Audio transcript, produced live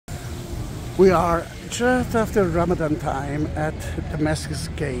We are just after Ramadan time at Damascus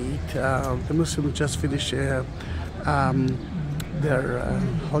Gate. The Muslims just finished their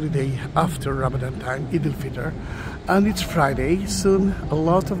holiday after Ramadan time, Eid al-Fitr, and it's Friday. Soon a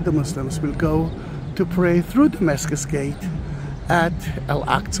lot of the Muslims will go to pray through Damascus Gate at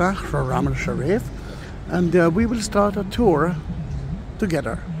Al-Aqsa, Haram al-Sharif, and we will start a tour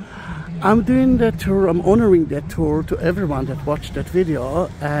together. I'm doing that tour, I'm honoring that tour to everyone that watched that video,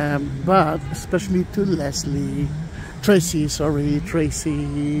 but especially to Tracey.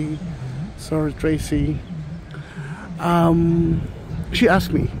 She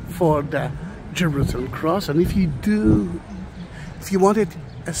asked me for the Jerusalem cross, and if you want it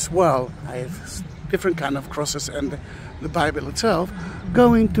as well, I have different kind of crosses and the Bible itself.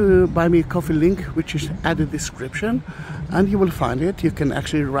 Go into Buy Me a Coffee link, which is at the description, and you will find it. You can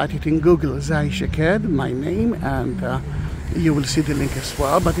actually write it in Google, Zahi Shaked, my name, and you will see the link as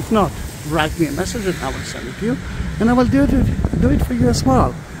well. But if not, write me a message and I will send it to you, and I will do it for you as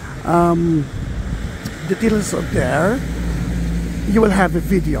well. The details are there. You will have a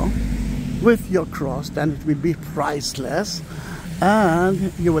video with your cross, then it will be priceless,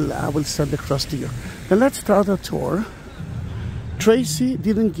 and I will send the cross to you. Then let's start our tour. Tracey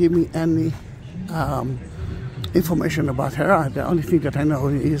didn't give me any information about her. The only thing that I know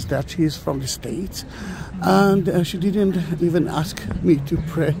is that she is from the States, and she didn't even ask me to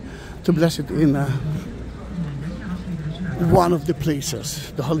pray, to bless it in one of the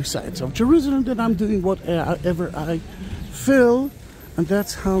places, the holy sites of Jerusalem, that I'm doing whatever I feel, and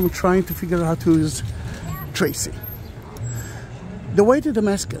that's how I'm trying to figure out who is Tracey. The way to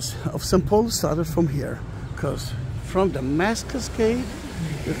Damascus of St. Paul started from here, because from Damascus Gate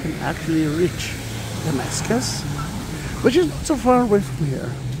you can actually reach Damascus, which is not so far away from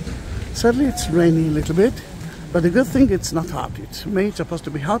here. Sadly, it's rainy a little bit, but the good thing, it's not hot. It's supposed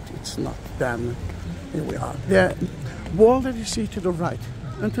to be hot. It's not. Then here we are. The wall that you see to the right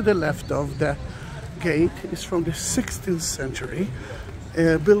and to the left of the gate is from the 16th century,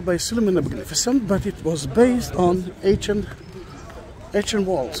 built by Suleiman the Magnificent, but it was based on ancient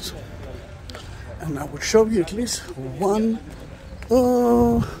walls. And I will show you at least one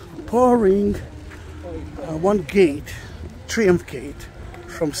gate, Triumph Gate,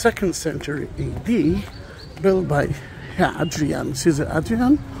 from 2nd century AD, built by Caesar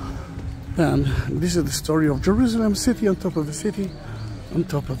Adrian. And this is the story of Jerusalem, city on top of the city, on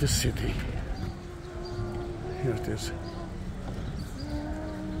top of the city. Here it is.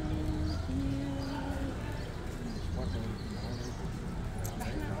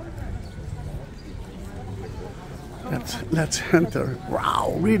 Let's enter.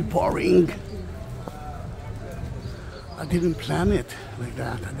 Wow, really pouring. I didn't plan it like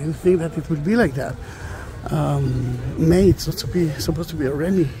that. I didn't think that it would be like that. May, it's not supposed to be a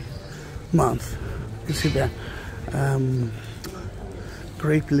rainy month. You see the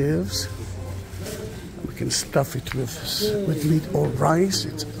grape leaves. We can stuff it with meat or rice.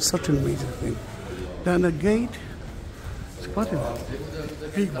 It's such an amazing thing. Then a gate. It's quite a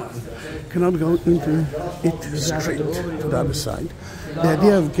big one. Cannot go into it straight to the other side. The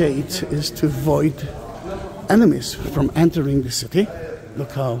idea of gates is to avoid enemies from entering the city.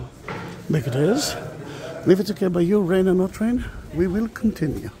 Look how big it is. And if it's okay by you, rain or not rain, we will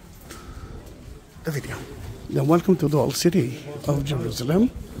continue the video. Then welcome to the old city of Jerusalem.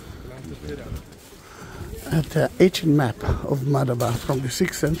 At the ancient map of Madaba from the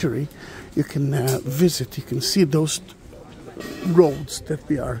 6th century, you can visit, you can see those roads that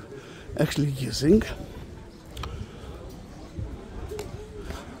we are actually using.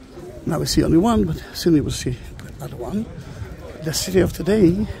 Now we see only one, but soon you will see another one. The city of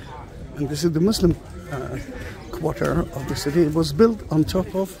today, and this is the Muslim quarter of the city, it was built on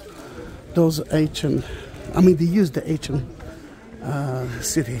top of those ancient, they used the ancient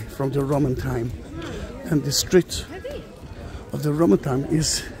city from the Roman time. And the street of the Roman time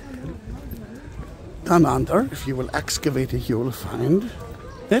is down under. If you will excavate it, you will find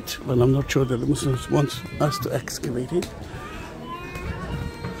it, but I'm not sure that the Muslims want us to excavate it.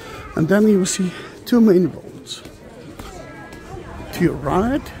 And then you will see two main roads, to your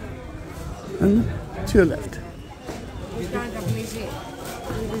right and to your left.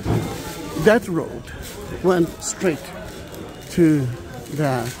 That road went straight to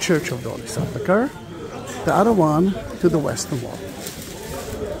the Church of the Holy Sepulchre, the other one to the Western Wall.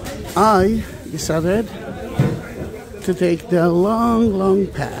 I decided to take the long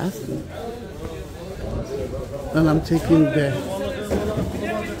path, and I'm taking the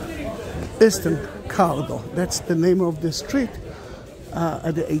Eastern Corridor. That's the name of the street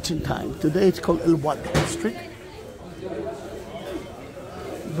at the ancient time. Today it's called El Wad Street.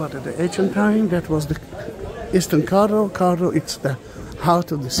 But at the ancient time, that was the eastern corridor. It's the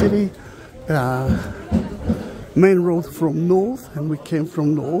heart of the city. Main road from north, and we came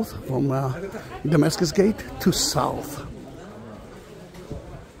from north, from Damascus Gate to south.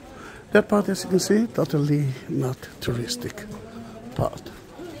 That part, as you can see, totally not touristic part.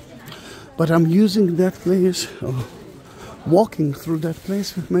 But I'm using that place, walking through that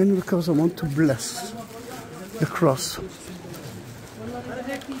place, mainly because I want to bless the cross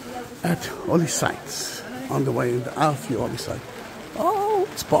at holy sites on the way in the Alfie holy site. Oh,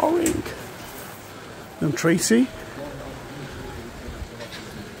 it's pouring. And Tracey,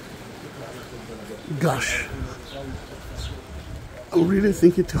 gosh, I'm really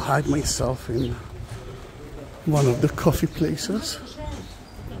thinking to hide myself in one of the coffee places.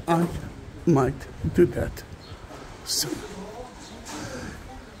 I might do that soon.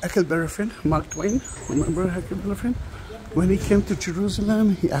 Huckleberry, Mark Twain, remember Huckleberry? When he came to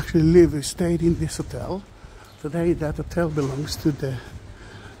Jerusalem, he actually stayed in this hotel. Today that hotel belongs to the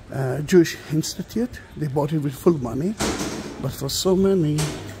Jewish Institute. They bought it with full money, but for so many,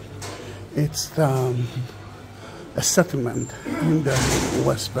 it's a settlement in the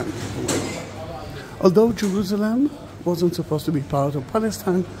West Bank. Although Jerusalem wasn't supposed to be part of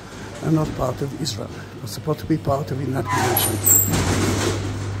Palestine and not part of Israel, it was supposed to be part of the United Nations.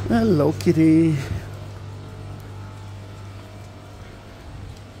 Hello, kitty.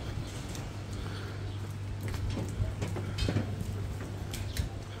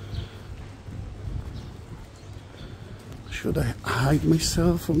 Should I hide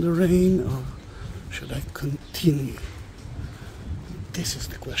myself from the rain, or should I continue? This is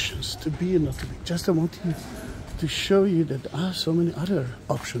the questions, to be or not to be. Just I want to show you that there are so many other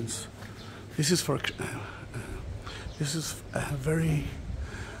options. This is a very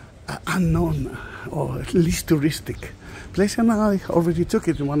unknown, or at least touristic place, and I already took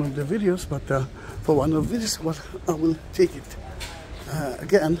it in one of the videos, but for one of these, well, I will take it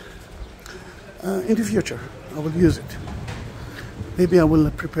again in the future. I will use it. Maybe I will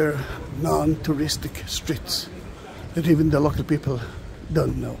prepare non-touristic streets that even the local people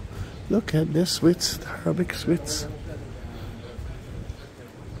don't know. Look at the sweets, the Arabic sweets.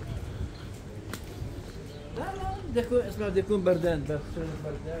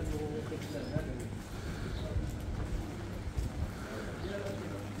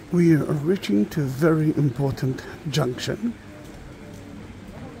 We are reaching to a very important junction.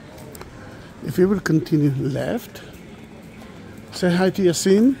 If we will continue left, say hi to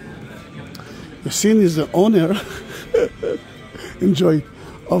Yasin. Yasin is the owner, enjoy it,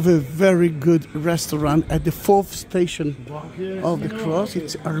 of a very good restaurant at the 4th station of the cross.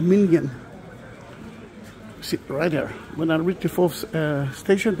 It's Armenian. See, right there. When I reach the 4th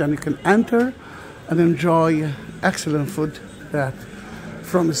station, then you can enter and enjoy excellent food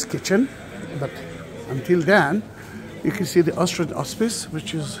from his kitchen. But until then, you can see the Austrian Hospice,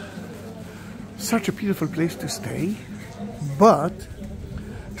 which is such a beautiful place to stay. But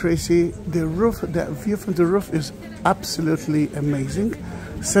Tracey, the view from the roof is absolutely amazing.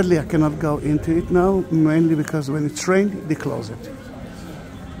 Sadly, I cannot go into it now, mainly because when it's rained, they close it.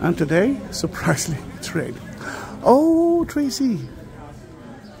 And today, surprisingly, it's rained. Oh, Tracey,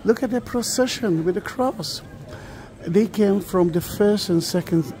 look at the procession with the cross. They came from the 1st and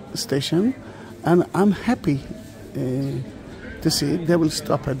 2nd station, and I'm happy to see it. They will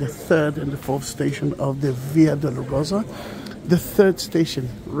stop at the 3rd and the 4th station of the Via Dolorosa. The 3rd station,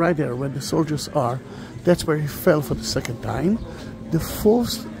 right there where the soldiers are, that's where he fell for the 2nd time. The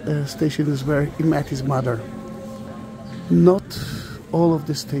 4th station is where he met his mother. Not all of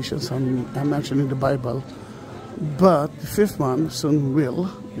the stations are mentioned in the Bible, but the 5th one soon will.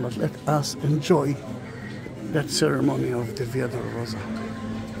 But let us enjoy that ceremony of the Via Dolorosa.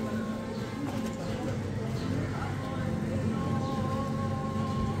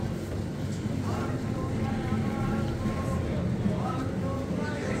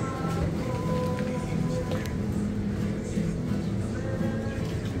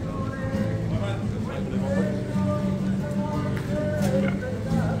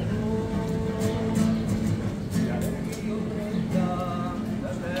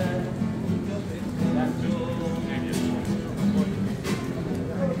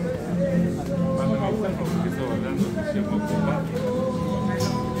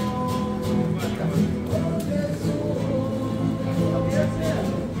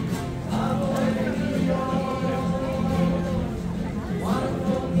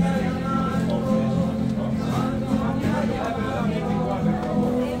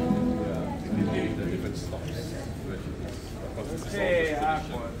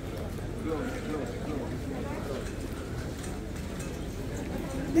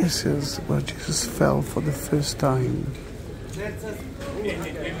 This is where Jesus fell for the first time.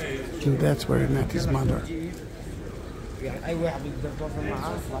 And that's where he met his mother.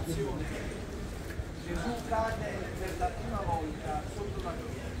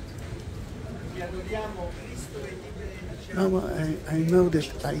 Now I know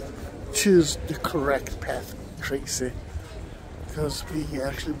that I choose the correct path, Tracey, because we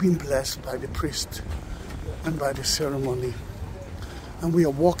actually been blessed by the priest and by the ceremony. And we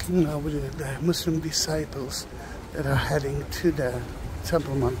are walking now with the Muslim disciples that are heading to the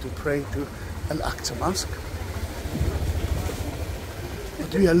Temple Mount to pray to Al-Aqsa Mosque.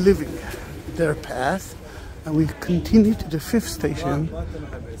 But we are living their path, and we continue to the 5th station.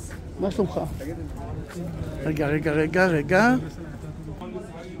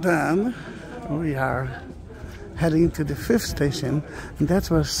 Then we are heading to the 5th station, and that's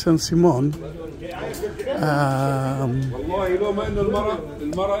where Saint Simon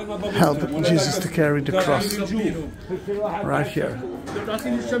helped Jesus to carry the cross. Right here.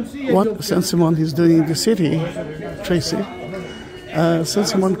 What Saint Simon is doing in the city, Tracey, Saint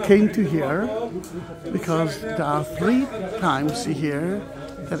Simon came to here because there are 3 times a year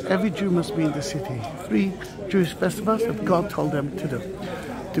that every Jew must be in the city. 3 Jewish festivals that God told them to do,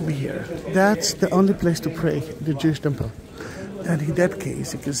 to be here. That's the only place to pray, the Jewish temple. And in that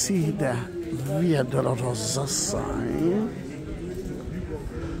case, you can see the Via Dolorosa sign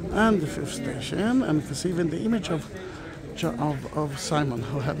and the 5th station, and you can see even the image of Simon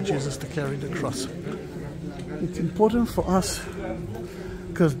who helped Jesus to carry the cross. It's important for us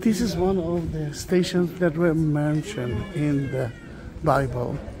because this is one of the stations that were mentioned in the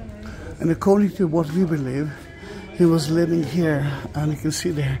Bible, and according to what we believe, he was living here, and you can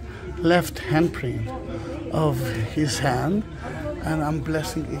see the left handprint of his hand, and I'm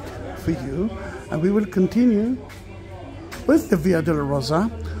blessing it for you. And we will continue with the Via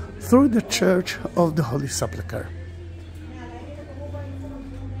Dolorosa through the Church of the Holy Sepulchre.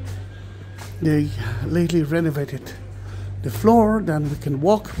 They lately renovated the floor, then we can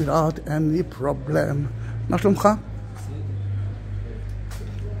walk without any problem.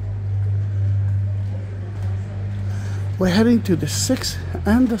 We're heading to the 6th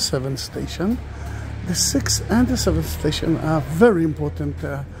and the 7th station. The 6th and the 7th station are very important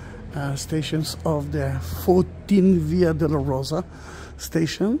stations of the 14 Via Dolorosa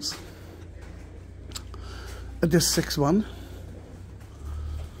stations. The 6th one,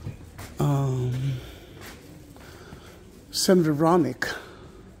 Saint Veronica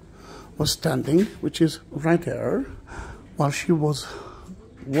was standing, which is right there, while she was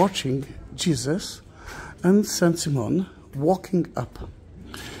watching Jesus and Saint Simon walking up.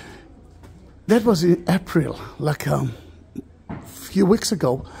 That was in April, like a few weeks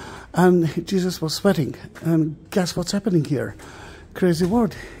ago, and Jesus was sweating. And guess what's happening here? Crazy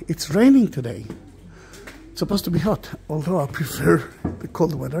word, it's raining today. It's supposed to be hot, although I prefer the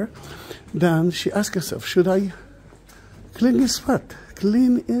cold weather. Then she asked herself, should I clean his sweat?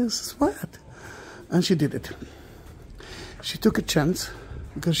 Clean his sweat. And she did it. She took a chance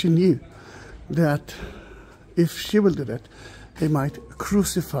because she knew that if she will do that, they might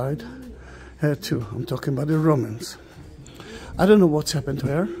crucify her too. I'm talking about the Romans. I don't know what's happened to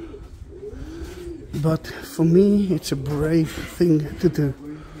her, but for me, it's a brave thing to do.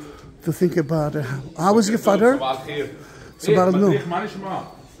 To think about how was your father? His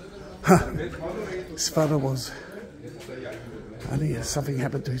father was, I think something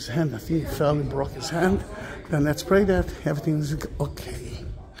happened to his hand. I think he fell and broke his hand. Then let's pray that everything is okay.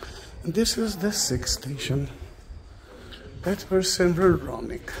 And this is the 6th station. That's where Saint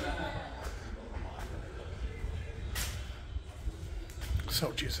Veronica.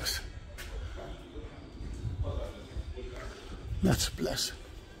 So Jesus, let's bless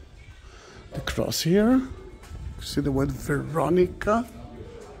the cross here. See the word Veronica.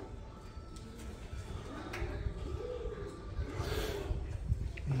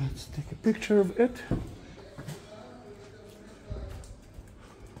 Let's take a picture of it.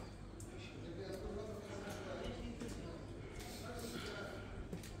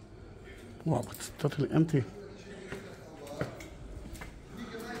 Wow, it's totally empty.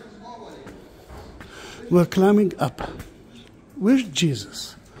 We're climbing up with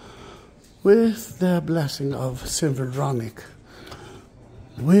Jesus, with the blessing of Saint Veronica,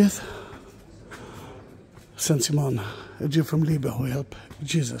 with Saint Simon, a Jew from Libya who helped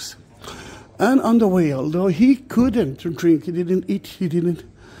Jesus. And on the way, although he couldn't drink, he didn't eat, he didn't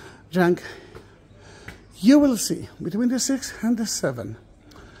drink, you will see between the 6th and the 7th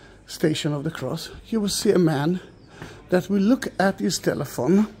station of the cross, you will see a man that will look at his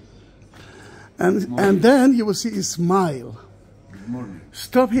telephone, and then you will see his smile.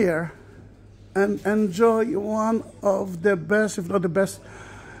 stop here and enjoy one of the best, if not the best,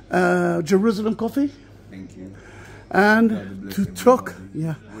 Jerusalem coffee. Thank you. And to talk,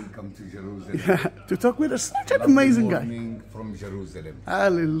 Welcome to Jerusalem. yeah, to talk with such an amazing guy. From Jerusalem.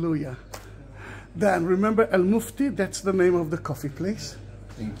 Hallelujah. Dan, remember El Mufti? That's the name of the coffee place.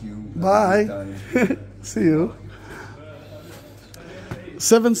 Thank you. Bye. See you.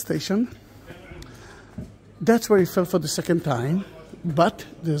 7th station. That's where he fell for the second time, but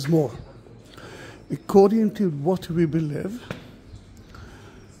there's more. According to what we believe,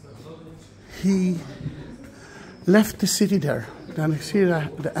 he left the city there. Then you see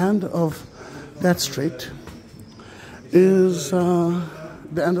the end of that street is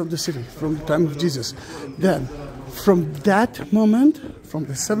the end of the city from the time of Jesus. Then, from that moment, from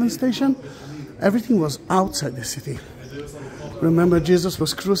the 7th station, everything was outside the city. Remember, Jesus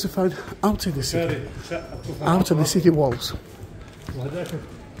was crucified outside the city, outside the city walls.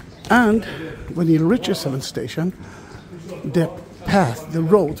 And when he reaches 7th station, the path, the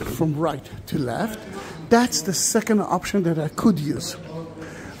road from right to left, that's the second option that I could use.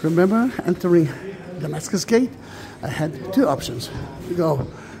 Remember, entering Damascus Gate, I had two options. You go a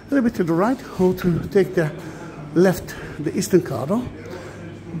little bit to the right, or to take the left, the eastern corridor.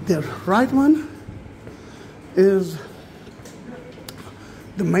 The right one is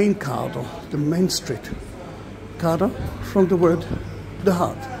the main corridor, the main street corridor, from the word the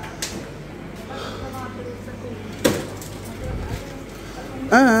heart.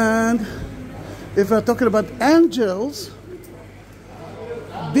 And if we're talking about angels,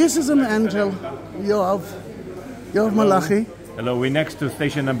 this is an angel, Yoav Malachi. Hello, we're next to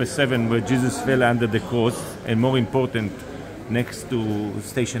station number 7 where Jesus fell under the cross, and more important, next to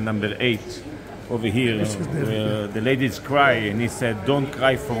station number 8 over here where the ladies cry, and he said, "Don't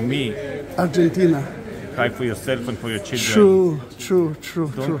cry for me, Argentina. cry for yourself and for your children.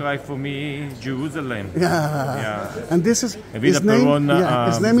 True. Don't cry for me, Jerusalem." Yeah. And this is His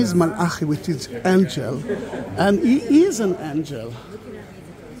name is Malachi, which is angel, and he is an angel.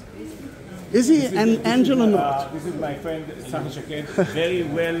 Is he an angel or not? This is my friend Zahi Shaked. Very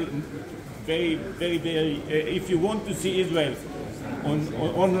well, very. If you want to see Israel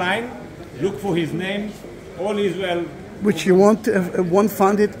online, look for his name, All Israel. Which you won't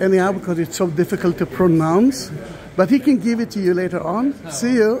find it anyhow because it's so difficult to pronounce. But he can give it to you later on.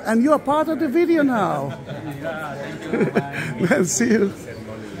 See you, and you are part of the video now. Well, see you.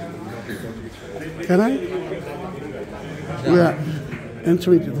 Can I? We are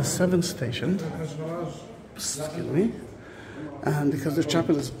entering to the 7th station. Excuse me. And because the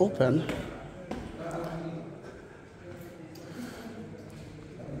chapel is open,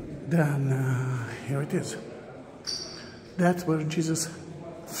 then here it is. That's where Jesus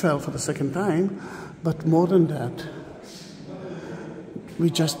fell for the second time, but more than that,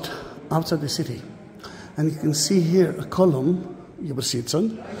 we just outside the city. And you can see here a column,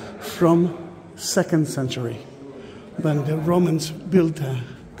 from 2nd century, when the Romans built a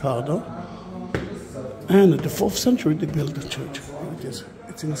corridor, and in the 4th century they built the church. Here it is.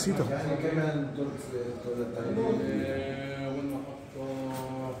 It's in Sidon.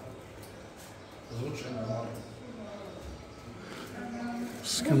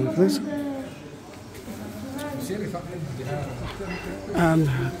 Can we please? And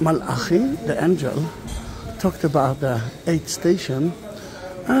Malachi, the angel, talked about the 8th station,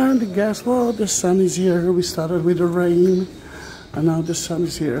 and guess what? The sun is here. We started with the rain, and now the sun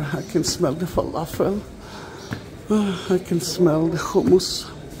is here. I can smell the falafel. I can smell the hummus.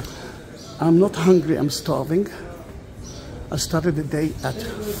 I'm not hungry, I'm starving. I started the day at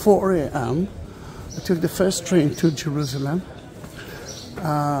 4 a.m. I took the first train to Jerusalem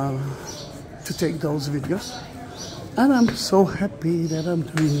to take those videos, and I'm so happy that I'm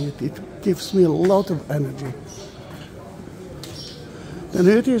doing it. It gives me a lot of energy. And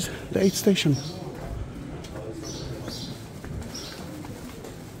here it is, the 8th station.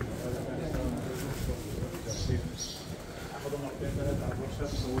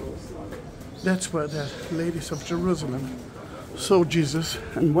 That's where the ladies of Jerusalem saw Jesus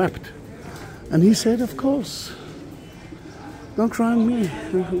and wept. And he said, of course, don't cry on me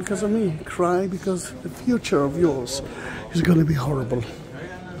because of me. Cry because the future of yours is going to be horrible.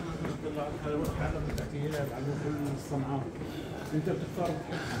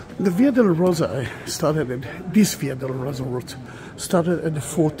 The Via Dolorosa started at, this Via Dolorosa route started at the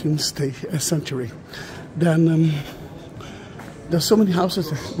 14th century. Then there's so many houses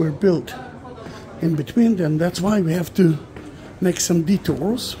that were built in between, and that's why we have to make some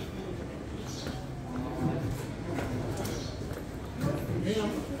detours.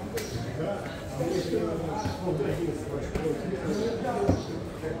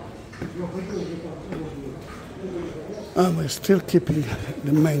 We're still keeping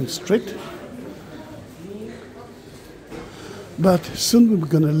the main street, but soon we're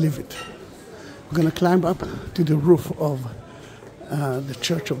going to leave it. We're going to climb up to the roof of the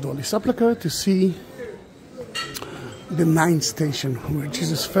Church of the Holy Sepulchre to see the 9th station where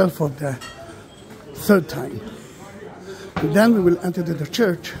Jesus fell for the 3rd time. And then we will enter the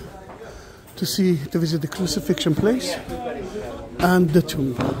church to visit the crucifixion place and the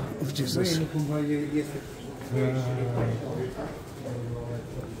tomb of Jesus.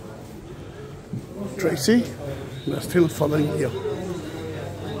 Tracey, we're still following you.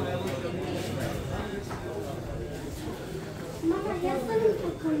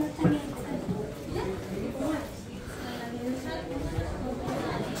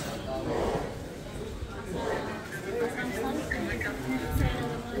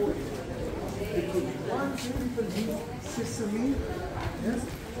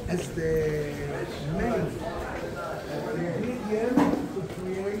 As the main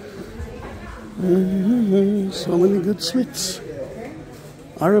so many good sweets,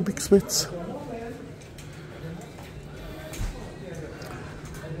 Arabic sweets.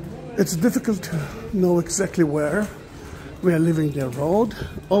 It's difficult to know exactly where we are leaving the road.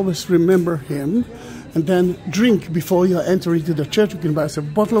 Always remember him and then drink before you enter into the church. You can buy a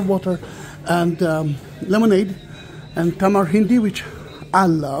bottle of water and lemonade and tamar hindi, which I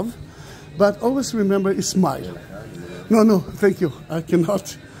love, but always remember to smile. No, thank you. I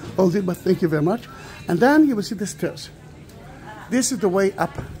cannot hold it, but thank you very much. And then you will see the stairs. This is the way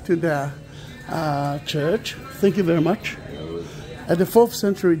up to the church. Thank you very much. At the 4th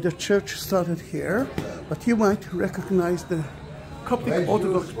century, the church started here, but you might recognize the Coptic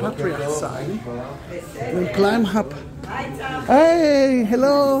Orthodox Patriarch sign and climb up. Hey,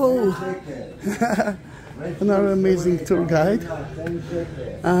 hello! Another amazing tour guide,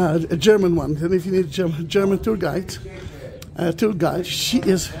 a German one. And if you need a German tour guide, she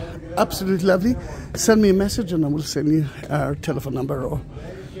is absolutely lovely. Send me a message and I will send you our telephone number or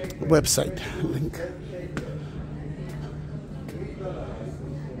website link.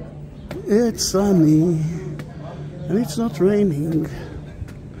 It's sunny and it's not raining,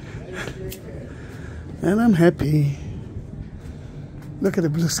 and I'm happy. Look at the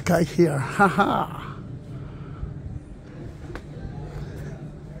blue sky here, haha.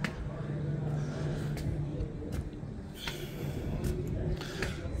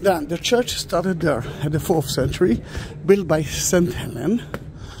 Then the church started there at the 4th century, built by St. Helen,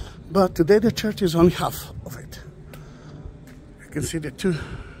 but today the church is only half of it. You can see the 2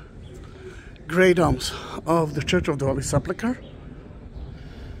 grey domes of the Church of the Holy Sepulchre,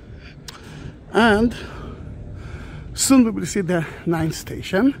 and soon we will see the 9th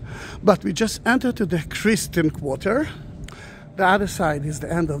station, but we just entered to the Christian quarter. The other side is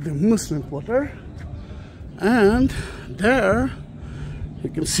the end of the Muslim quarter, and there you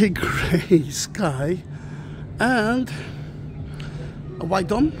can see grey sky and a white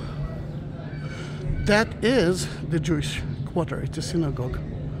dome. That is the Jewish quarter. It's a synagogue.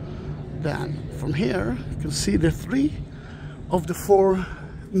 Then from here you can see the 3 of the 4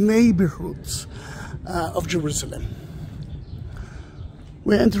 neighborhoods of Jerusalem.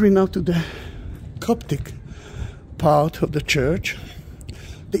 We're entering now to the Coptic part of the church,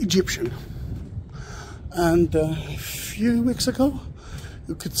 the Egyptian. And a few weeks ago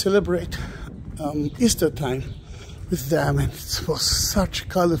you could celebrate Easter time with them, and it was such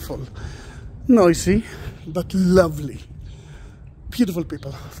colorful, noisy, but lovely, beautiful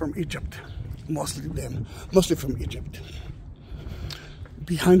people from Egypt, mostly from Egypt.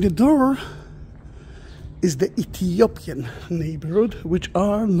 Behind the door is the Ethiopian neighborhood, which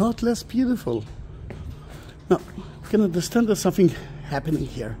are not less beautiful. Now, you can understand there's something happening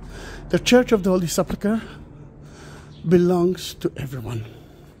here. The Church of the Holy Sepulchre belongs to everyone.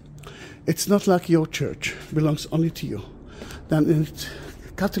 It's not like your church belongs only to you. Then in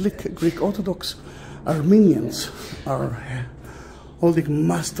Catholic, Greek Orthodox, Armenians are holding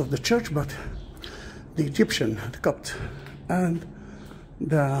most of the church, but the Egyptian, the Copt, and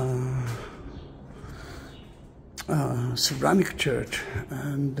the Ceramic Church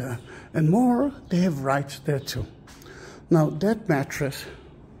and more, they have rights there too. Now that mattress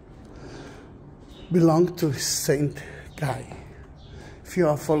belonged to Saint Guy. If you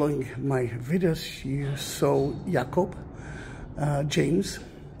are following my videos, you saw Jacob, James,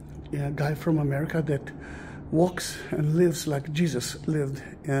 a guy from America that walks and lives like Jesus lived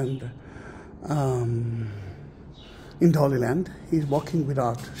in the Holy Land. He's walking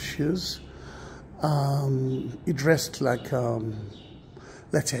without shoes. He dressed like,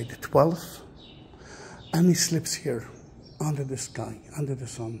 let's say, the 12th, and he sleeps here under the sky, under the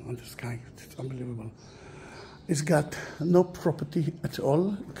sun, under the sky. It's unbelievable. He's got no property at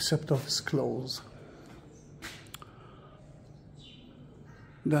all except of his clothes.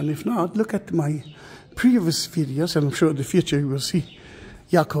 Then if not, look at my previous videos, and I'm sure in the future you will see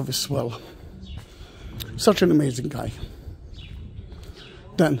Yaakov as well. Such an amazing guy.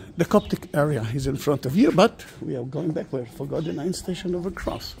 Then the Coptic area is in front of you, but we are going back. We forgot the 9th station of the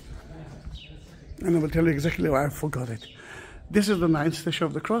cross. And I will tell you exactly why I forgot it. This is the 9th station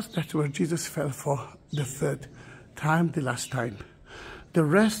of the cross. That's where Jesus fell for the 3rd time, the last time. The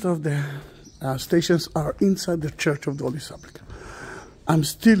rest of the stations are inside the Church of the Holy Sepulchre. I'm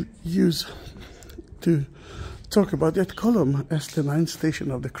still used to talk about that column as the 9th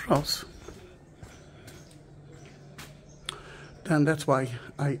station of the cross. And that's why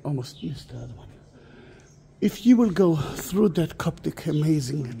I almost missed the other one. If you will go through that Coptic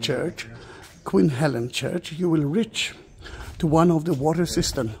amazing church, Queen Helen Church, you will reach to one of the water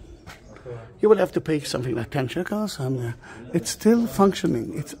cisterns. You will have to pay something like 10 shekels, and it's still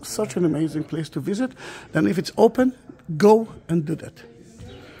functioning. It's such an amazing place to visit. And if it's open, go and do that.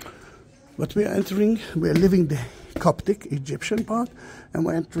 But we are leaving the Coptic Egyptian part, and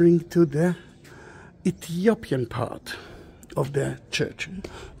we're entering to the Ethiopian part of the church.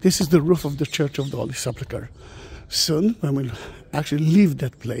 This is the roof of the Church of the Holy Sepulchre. Soon, when we'll actually leave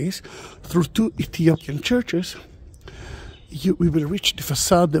that place, through 2 Ethiopian churches, we will reach the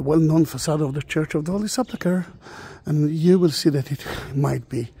facade, the well-known facade of the Church of the Holy Sepulchre, and you will see that it might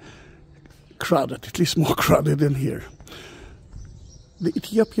be crowded, at least more crowded than here. The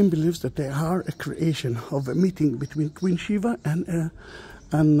Ethiopian believes that they are a creation of a meeting between Queen Sheba and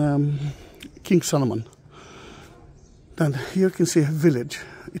King Solomon. And here you can see a village,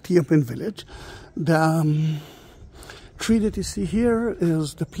 Ethiopian village. The tree that you see here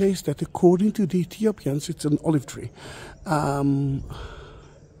is the place that, according to the Ethiopians, it's an olive tree.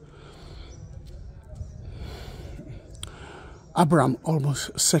 Abraham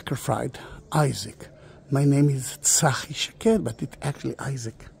almost sacrificed Isaac. My name is Zahi Shaked, but it's actually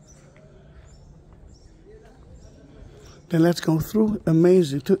Isaac. Then let's go through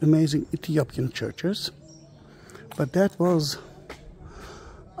 2 amazing Ethiopian churches. But that was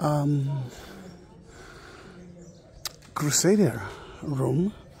Crusader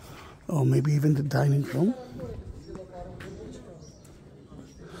room, or maybe even the dining room.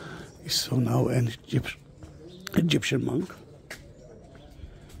 So now an Egyptian monk.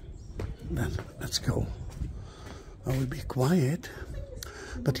 Then let's go. I will be quiet,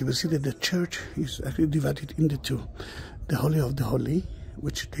 but you will see that the church is actually divided into 2. The Holy of the Holy,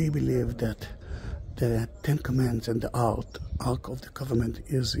 which they believe that the 10 Commandments and the Ark of the Covenant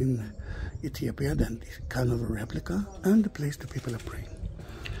is in Ethiopia, then kind of a replica, and the place the people are praying.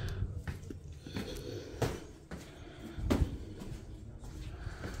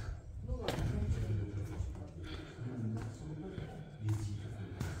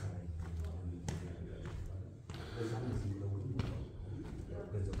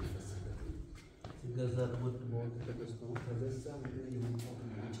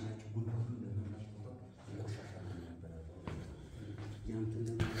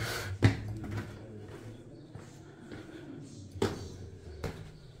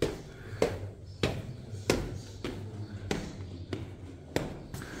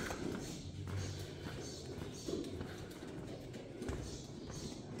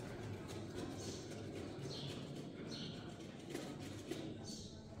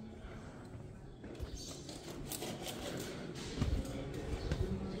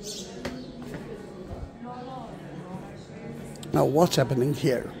 Now, what's happening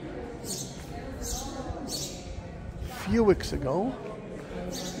here? A few weeks ago,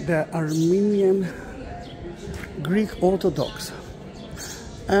 the Armenian Greek Orthodox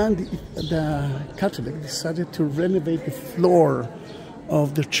and the Catholic decided to renovate the floor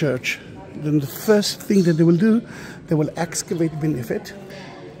of the church. Then the first thing that they will do, they will excavate beneath it.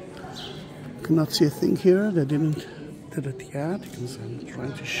 You cannot see a thing here. They didn't do that yet, because I'm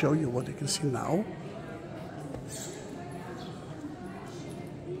trying to show you what you can see now.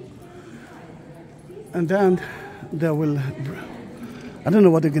 And then they will, I don't know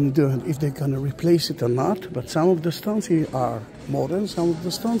what they're going to do, if they're going to replace it or not, but some of the stones here are modern, some of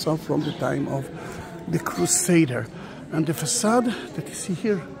the stones are from the time of the Crusader. And the facade that you see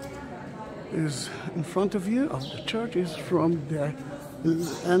here is in front of you of the church is from the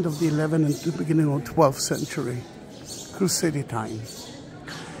end of the 11th and the beginning of the 12th century, Crusade time.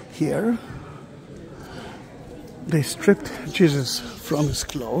 Here, they stripped Jesus from his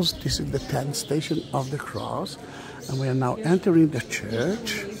clothes. This is the 10th station of the cross, and we are now entering the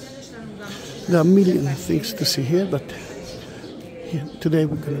church. There are a million things to see here, but today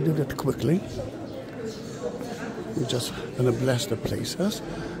we're going to do that quickly. We're just going to bless the places.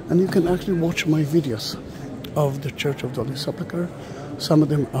 And you can actually watch my videos of the Church of the Holy Sepulchre. Some of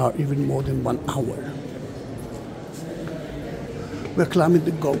them are even more than 1 hour. We're climbing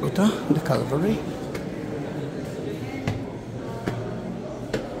the Golgotha, the Calvary.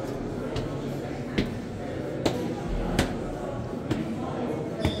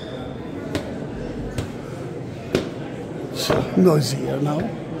 It's noisier now.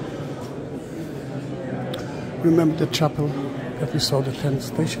 Remember the chapel that we saw, the 10th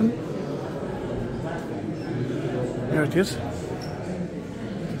station? There it is.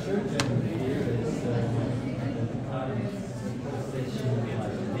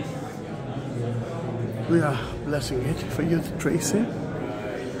 We are blessing it for you, Tracey.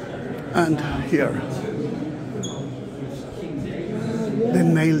 And here, they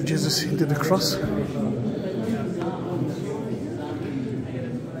nailed Jesus into the cross.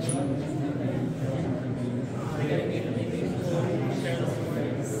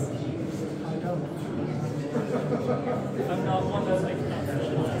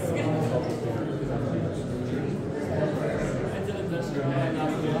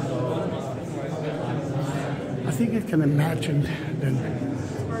 I think I can imagine then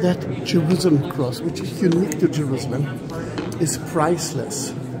that Jerusalem cross, which is unique to Jerusalem, is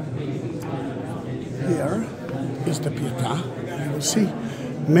priceless. Here is the Pietà. You will see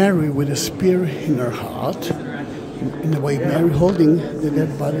Mary with a spear in her heart, in a way Mary holding the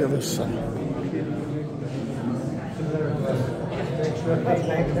dead body of her son.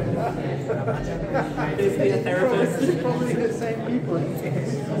 Is he a therapist? Probably the same people.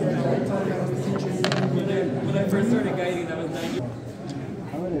 When I first started guiding, that was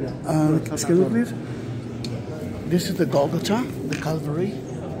 90. Excuse me, please. This is the Golgotha, the Calvary.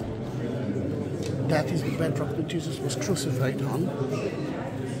 That is the bedrock that Jesus was crucified on.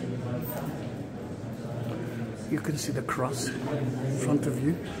 You can see the cross in front of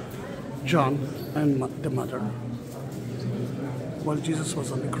you. John and the mother. While Jesus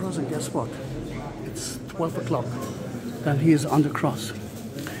was on the cross, and guess what? It's 12 o'clock. Then he is on the cross.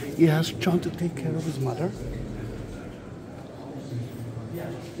 He asked John to take care of his mother.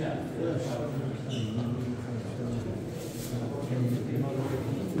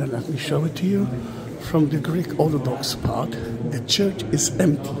 Then let me show it to you. From the Greek Orthodox part, the church is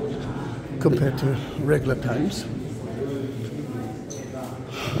empty compared to regular times.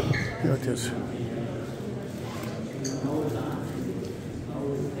 Here it is.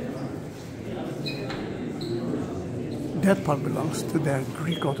 That part belongs to the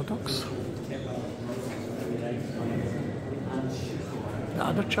Greek Orthodox. The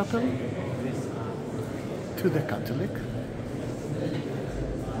other chapel to the Catholic.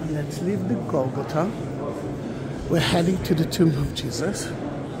 And let's leave the Golgotha. We're heading to the tomb of Jesus.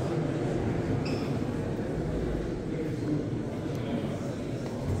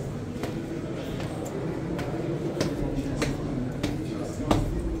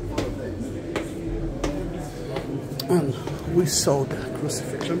 And we saw the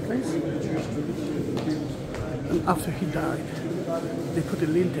crucifixion place. And after he died, they put a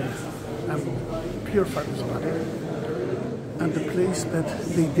lintel and purified his body. And the place that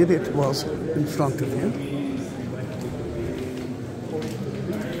they did it was in front of you.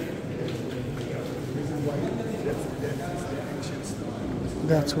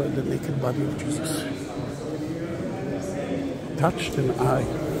 That's where the naked body of Jesus touched, and I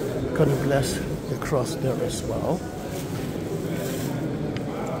gonna bless the cross there as well.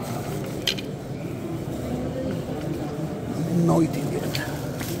 Anointing it.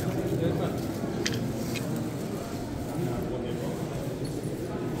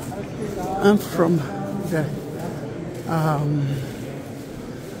 And from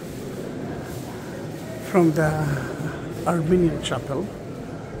the Armenian chapel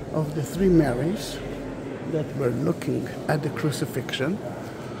of the Three Marys that were looking at the crucifixion,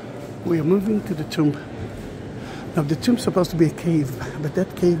 we are moving to the tomb. Now the tomb's supposed to be a cave, but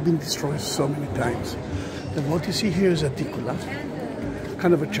that cave been destroyed so many times. And what you see here is a ticula,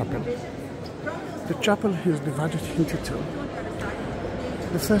 kind of a chapel. The chapel is divided into two.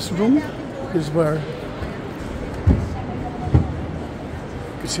 The first room is where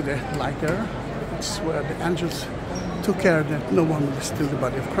you see the light there. It's where the angels took care that no one will steal the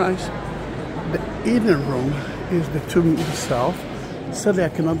body of Christ. The inner room is the tomb itself. Sadly, I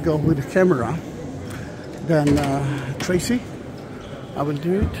cannot go with the camera. Then Tracey, I will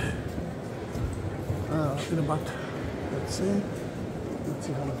do it in about, let's see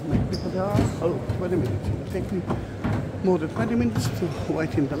how many people there are. Oh, 20 minutes. It will take me more than 20 minutes to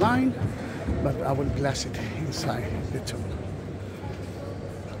wait in the line, but I will bless it inside the tomb.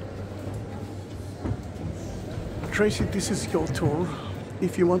 Tracy, this is your tour.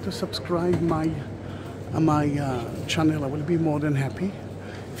 If you want to subscribe my channel, I will be more than happy.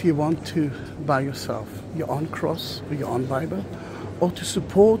 If you want to buy yourself your own cross or your own Bible, or to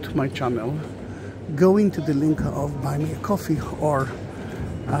support my channel, go into the link of Buy Me a Coffee or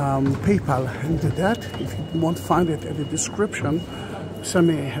PayPal and do that. If you won't find it in the description, send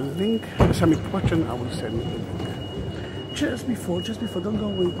me a link, send me a question, I will send you the link. Just before, don't go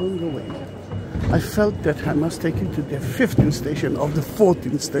away. I felt that I must take you to the 15th station of the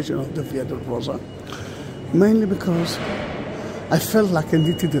 14th station of the Via Dolorosa, mainly because I felt like I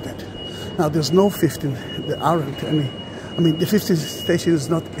need to do that. Now there's no 15, there aren't any. I mean, the 15th station does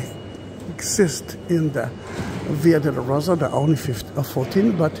not exist in the Via Dolorosa, there are only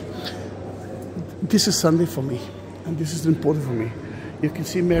 14, but this is Sunday for me, and this is important for me. You can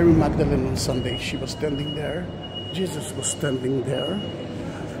see Mary Magdalene on Sunday, she was standing there, Jesus was standing there,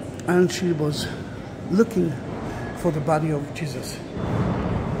 and she was looking for the body of Jesus.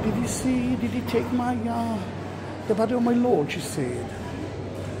 Did he take the body of my Lord, she said,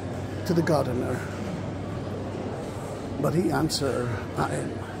 to the gardener. But he answered, I am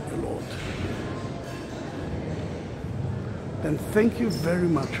your Lord. Then thank you very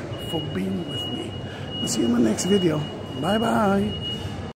much for being with me. I'll see you in my next video. Bye bye.